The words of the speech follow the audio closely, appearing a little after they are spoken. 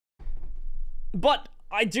But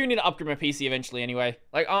I do need to upgrade my PC eventually anyway.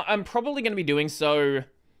 Like, I'm probably going to be doing so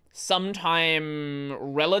sometime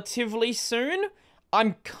relatively soon.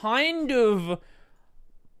 I'm kind of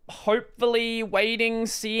hopefully waiting,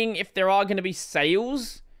 seeing if there are going to be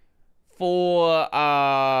sales for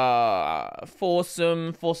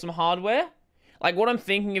some hardware. Like, what I'm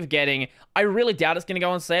thinking of getting, I really doubt it's going to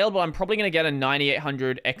go on sale, but I'm probably going to get a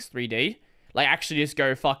 9800 X3D. Like, actually just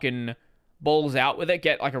go fucking balls out with it,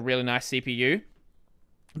 get like a really nice CPU.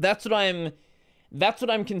 That's what I'm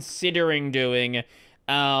considering doing.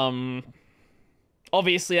 Obviously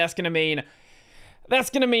that's going to mean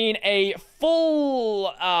a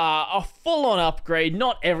full-on upgrade.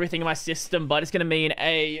 Not everything in my system, but it's going to mean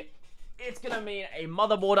a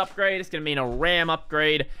motherboard upgrade. It's going to mean a RAM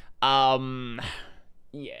upgrade. Yeah.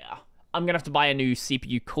 I'm going to have to buy a new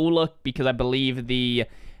CPU cooler because I believe the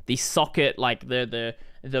socket, like the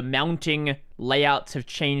mounting layouts have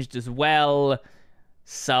changed as well.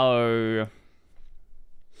 So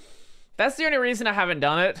that's the only reason I haven't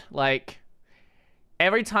done it. Like,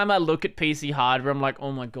 every time I look at PC hardware, I'm like,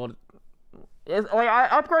 oh my god. Like, I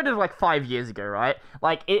upgraded like 5 years ago, right?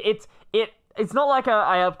 Like, it's not like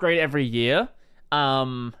I upgrade every year.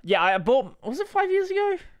 Yeah, I bought, was it 5 years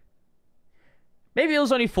ago? Maybe it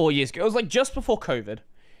was only 4 years ago. It was like just before COVID.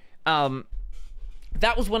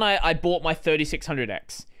 That was when I bought my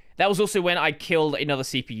 3600X. That was also when I killed another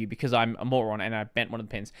CPU because I'm a moron and I bent one of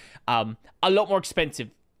the pins. A lot more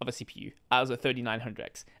expensive of a CPU. It was a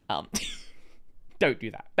 3900X. Don't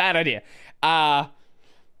do that. Bad idea. But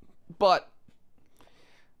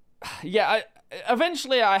yeah,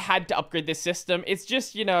 eventually I had to upgrade this system. It's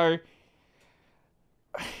just, you know,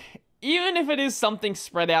 even if it is something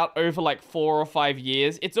spread out over like 4 or 5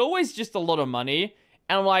 years, it's always just a lot of money.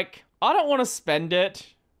 And I'm like, I don't want to spend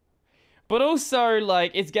it. But also,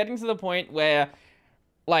 like, it's getting to the point where,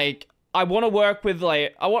 like, I want to work with,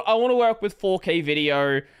 like, I want to work with 4K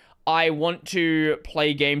video. I want to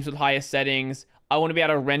play games with higher settings. I want to be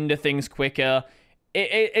able to render things quicker.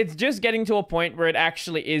 It's just getting to a point where it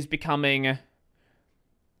actually is becoming...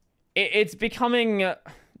 It's becoming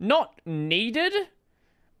not needed,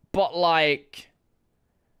 but, like,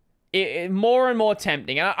 more and more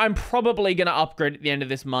tempting. And I'm probably going to upgrade at the end of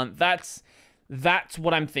this month. That's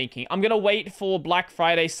what I'm thinking. I'm going to wait for Black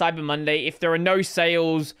Friday, Cyber Monday. If there are no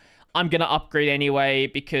sales, I'm going to upgrade anyway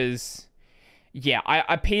because, yeah,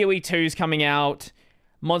 PoE 2 is coming out.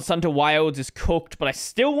 Monster Hunter Wilds is cooked, but I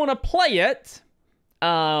still want to play it.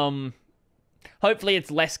 Hopefully it's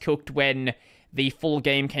less cooked when the full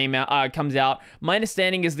game comes out. My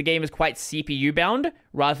understanding is the game is quite CPU bound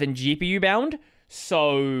rather than GPU bound.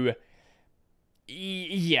 So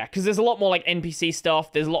yeah, because there's a lot more like NPC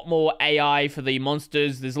stuff. There's a lot more AI for the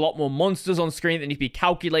monsters. There's a lot more monsters on screen that need to be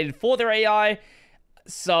calculated for their AI.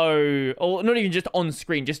 So, or not even just on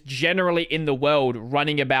screen, just generally in the world,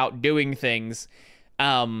 running about doing things.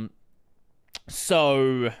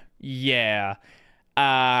 So yeah,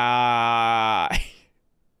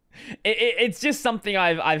 it's just something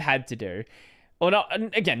I've had to do, or not.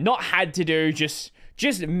 Again, not had to do, just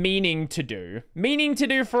meaning to do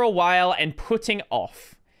for a while and putting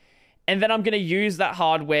off. And then I'm going to use that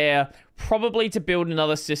hardware probably to build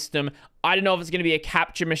another system. I don't know if it's going to be a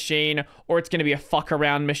capture machine or it's going to be a fuck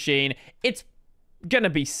around machine. It's going to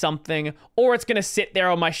be something, or it's going to sit there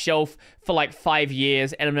on my shelf for like 5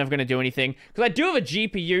 years and I'm never going to do anything. Because I do have a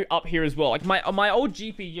GPU up here as well. Like my old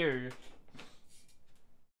GPU.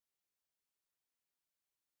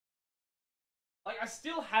 Like, I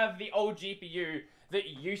still have the old GPU that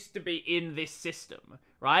used to be in this system,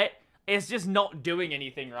 right? It's just not doing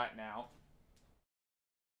anything right now.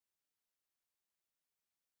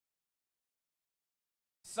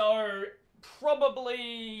 So,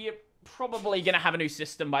 probably gonna have a new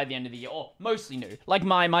system by the end of the year, or mostly new. Like,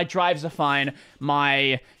 my drives are fine,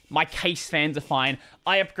 my case fans are fine.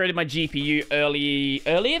 I upgraded my GPU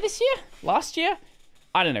earlier this year? Last year?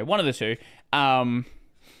 I don't know, one of the two.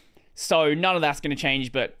 So none of that's going to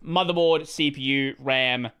change, but motherboard, CPU,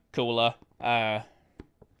 RAM, cooler,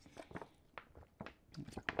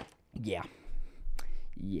 yeah.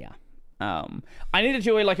 I need to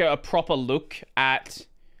do like a proper look at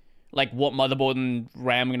like what motherboard and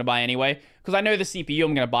RAM I'm going to buy anyway, because I know the CPU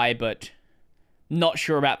I'm going to buy, but not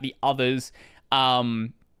sure about the others. I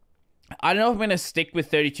don't know if I'm going to stick with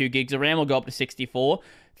 32 gigs of RAM or go up to 64.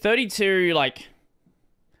 32, like,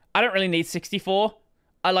 I don't really need 64.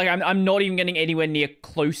 I'm not even getting anywhere near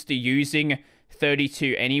close to using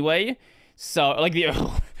 32 anyway. So, like,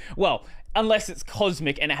 well, unless it's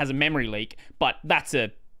cosmic and it has a memory leak, but that's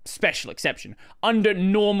a special exception. Under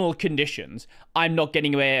normal conditions, I'm not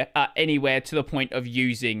getting anywhere to the point of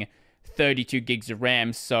using 32 gigs of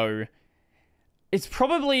RAM, so it's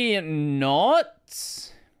probably not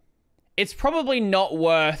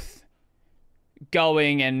worth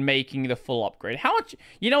going and making the full upgrade. How much?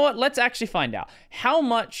 You know what? Let's actually find out. How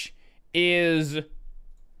much is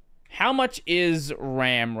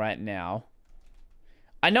RAM right now?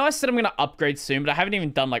 I know I said I'm gonna upgrade soon, but I haven't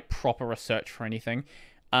even done like proper research for anything.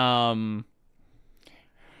 Memory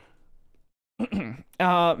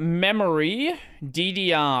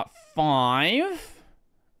DDR5.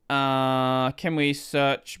 Can we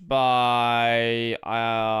search by?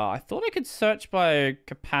 I thought I could search by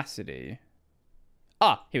capacity.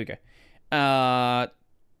 Ah, here we go.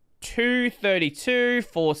 232,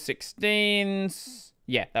 416s.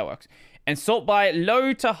 Yeah, that works. And sort by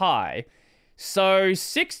low to high. So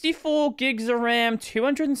 64 gigs of RAM,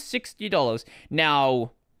 $260.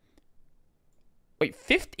 Now, wait,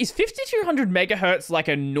 is 5200 megahertz like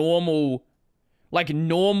a normal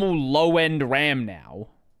low-end RAM now?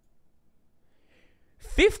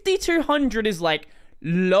 5200 is like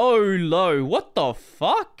low. What the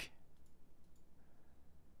fuck?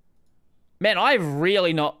 Man, I've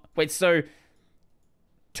really not... Wait, so...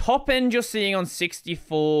 Top end you're seeing on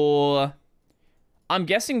 64... I'm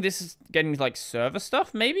guessing this is getting, like, server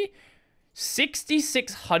stuff, maybe?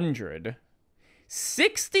 6600.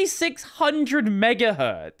 6600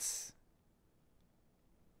 megahertz.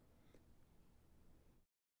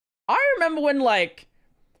 I remember when, like,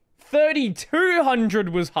 3200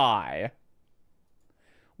 was high.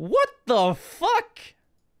 What the fuck?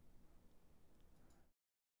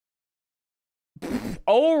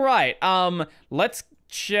 All right. Let's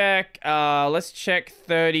check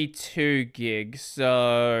 32 gigs.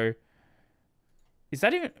 So is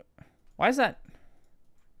that even... Why is that?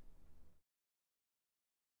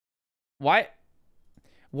 Why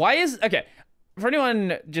is... Okay, for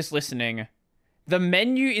anyone just listening, the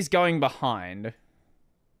menu is going behind.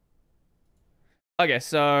 Okay,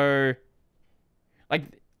 so like,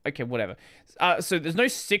 okay, whatever. So there's no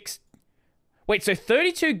 6... Wait, so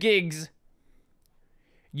 32 gigs...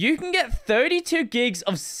 You can get 32 gigs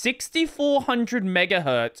of 6400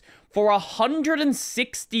 megahertz for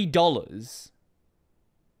 $160.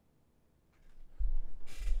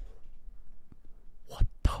 What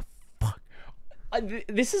the fuck?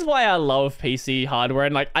 This is why I love PC hardware,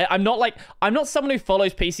 and like I'm not someone who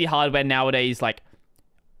follows PC hardware nowadays, like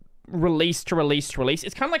release to release to release.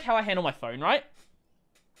 It's kind of like how I handle my phone, right?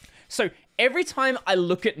 So every time I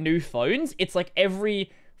look at new phones, it's like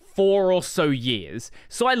every 4 or so years.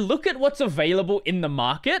 So I look at what's available in the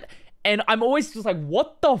market, and I'm always just like,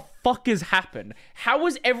 what the fuck has happened? How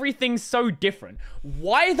is everything so different?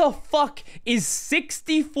 Why the fuck is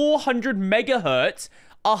 6400 megahertz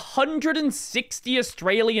 160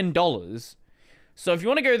 Australian dollars? So if you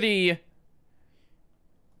want to go the...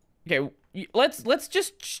 Okay, let's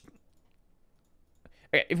just...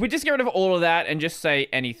 Okay, if we just get rid of all of that and just say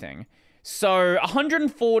anything. So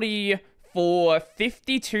 140 for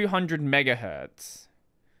 5200 megahertz.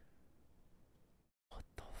 What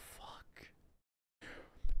the fuck?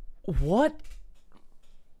 What?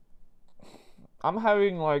 I'm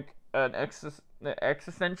having like an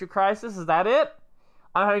existential crisis. Is that it?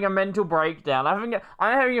 I'm having a mental breakdown. I'm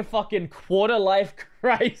having a fucking quarter life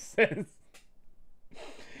crisis.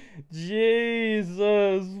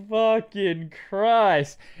 Jesus fucking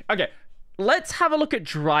Christ. Okay. Let's have a look at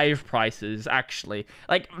drive prices, actually.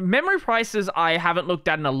 Like, memory prices I haven't looked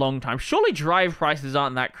at in a long time. Surely drive prices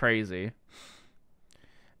aren't that crazy.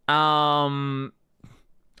 Remember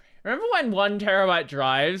when 1 terabyte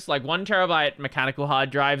drives, like 1 terabyte mechanical hard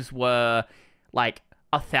drives were like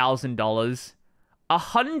 $1,000?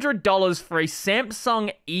 $100 for a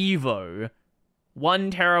Samsung Evo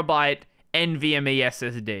 1 terabyte NVMe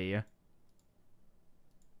SSD.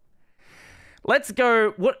 Let's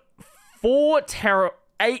go, what? 8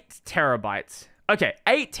 terabytes. Okay,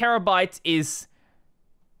 8 terabytes is...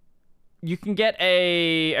 You can get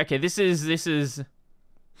a... Okay, this is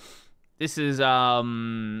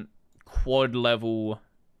quad level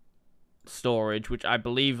storage, which I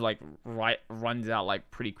believe like runs out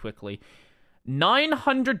like pretty quickly.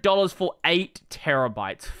 $900 for 8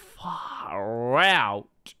 terabytes. Far out.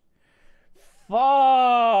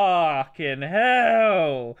 Fucking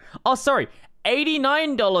hell. Oh, sorry.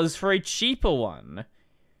 $89 for a cheaper one.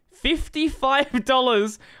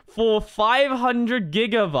 $55 for 500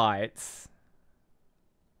 gigabytes.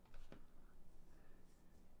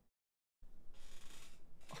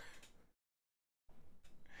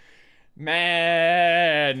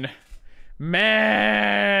 Man.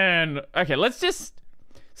 Okay, let's just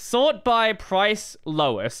sort by price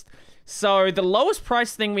lowest. So the lowest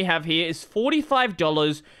price thing we have here is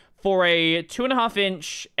 $45 for a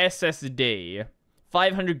 2.5-inch SSD,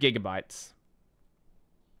 500 gigabytes.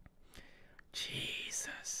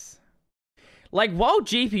 Jesus. Like, while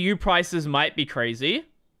GPU prices might be crazy,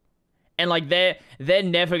 and like they're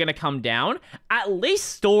never gonna come down, at least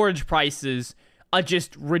storage prices are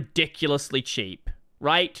just ridiculously cheap,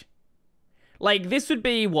 right? Like, this would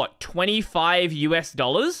be what,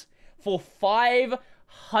 $25 for 500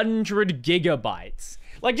 gigabytes.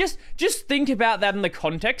 Like, just think about that in the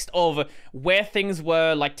context of where things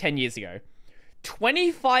were like 10 years ago.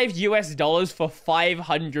 $25 for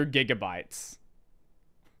 500 gigabytes.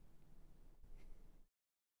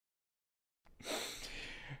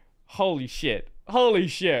 Holy shit. Holy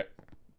shit.